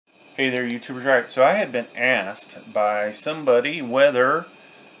Hey there, YouTubers. Right, so I had been asked by somebody whether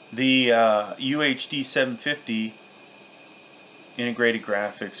the UHD 750 integrated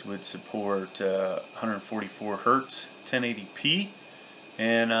graphics would support 144 Hertz 1080p,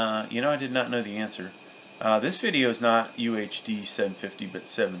 and I did not know the answer. This video is not UHD 750 but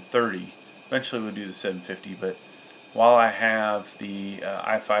 730. Eventually we'll do the 750, but while I have the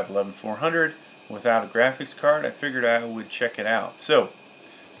i5-11400 without a graphics card, I figured I would check it out. So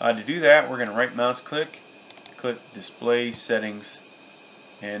to do that, we're going to right mouse click display settings,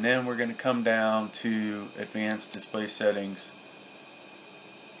 and then we're going to come down to advanced display settings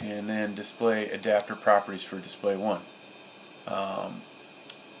and then display adapter properties for display 1. At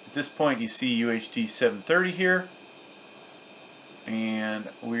this point you see UHD 730 here, and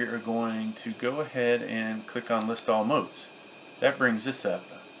we are going to go ahead and click on list all modes. That brings this up.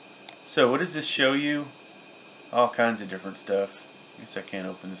 So what does this show you? All kinds of different stuff. I guess I can't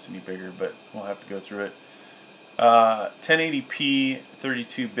open this any bigger, but we'll have to go through it. 1080p,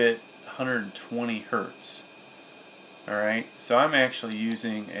 32-bit, 120 Hertz. Alright, so I'm actually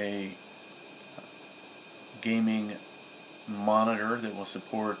using a gaming monitor that will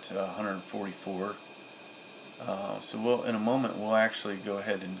support 144. So in a moment we'll actually go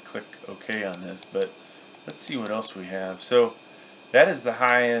ahead and click OK on this, but let's see what else we have. So that is the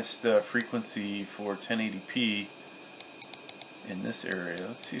highest frequency for 1080p in this area.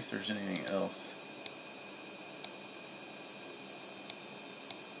 Let's see if there's anything else.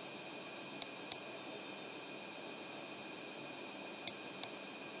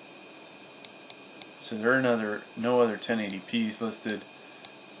 So there are no other 1080p's listed.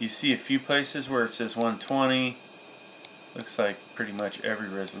 You see a few places where it says 120. Looks like pretty much every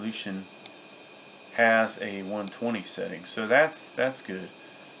resolution has a 120 setting, so that's good.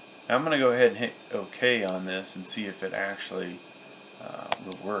 Now I'm going to go ahead and hit OK on this and see if it actually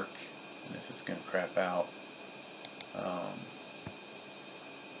will work and if it's going to crap out. So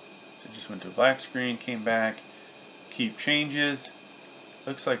it just went to a black screen, came back, keep changes.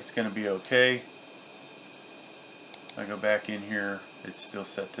 Looks like it's going to be okay. I go back in here, it's still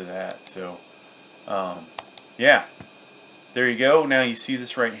set to that. So yeah, there you go. Now you see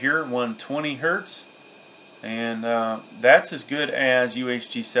this right here, 120 Hertz, and that's as good as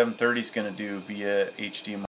UHD 730 is going to do via HDMI.